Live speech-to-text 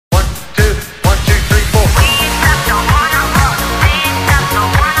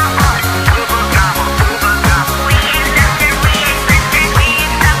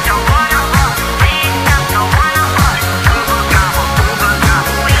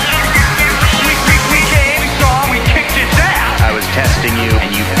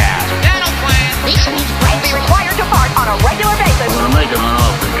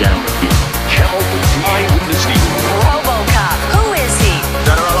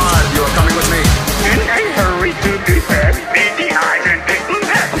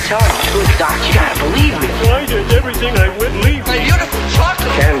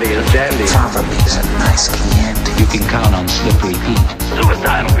Chianti. Fava makes a nice Chianti. You can count on slippery Pete.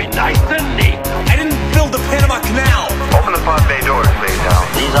 Suicide will be nice and neat. I didn't build the Panama Canal. Open the pod bay doors, please, Hal.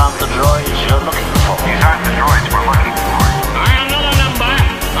 These aren't the droids you're looking for. These aren't the droids we're looking for. I am not a number.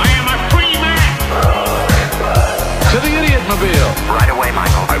 I am a free man. To the idiot mobile. Right away,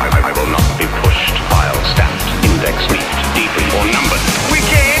 Michael. I will not be pushed, filed, stamped, index, leafed, deeply, or numbered. We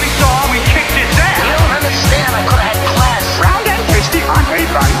came, we saw, we kicked his ass. You don't understand. I could have had class. Round and tasty, Andre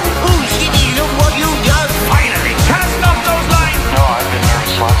Run. Ooh, shitty, look what you done. Finally, cast off those lines. No, I've been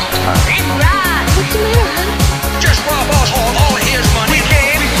nervous lots of times. It's right. What's the matter, hon? Just rob Oswald. All here's money. We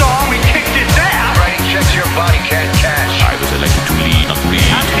came, we saw, we kicked his ass. Writing checks your body can't cash. I was elected to lead, not read.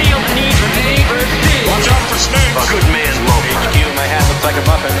 I feel the need for neighbors. Watch out for snakes. A good man's loaf. HQ, my hat looks like a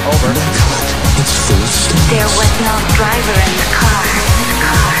muffin. Over. It's full of stuff. There was no driver in the car.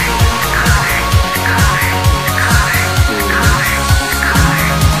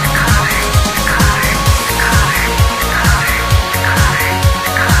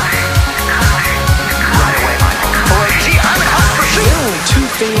 Right away, Michael. Crazy, I'm in hot pursuit. There are only two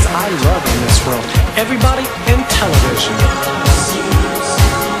things I love in this world. Everybody and television.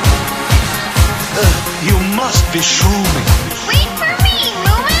 You must be shrooming. Wait for me,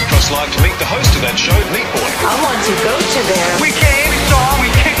 Moomin. Just like to meet the host of that show, Meat Boy. I want to go to there. We came, we saw, we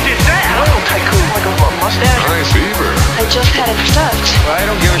kicked his ass. Oil tycoon like a mustache. Hi, Fever. I just had it touched. I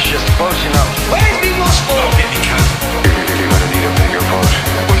don't give a shit. Close enough. Where's me most for? You're gonna need a bigger boat.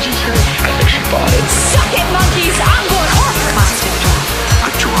 What did you say? I think she bought it. Suck it, monkeys. I'm going horse monster.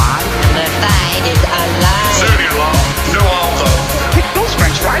 A drive? The fight is alive. Cellular. No alto. Pick those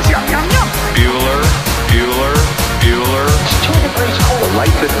French fries, yum, yum, yum. Bueller. Bueller. Bueller. It's 2 degrees cold.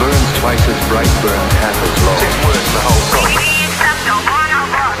 Light that burns twice as bright burns half as long. 6 words, the whole song.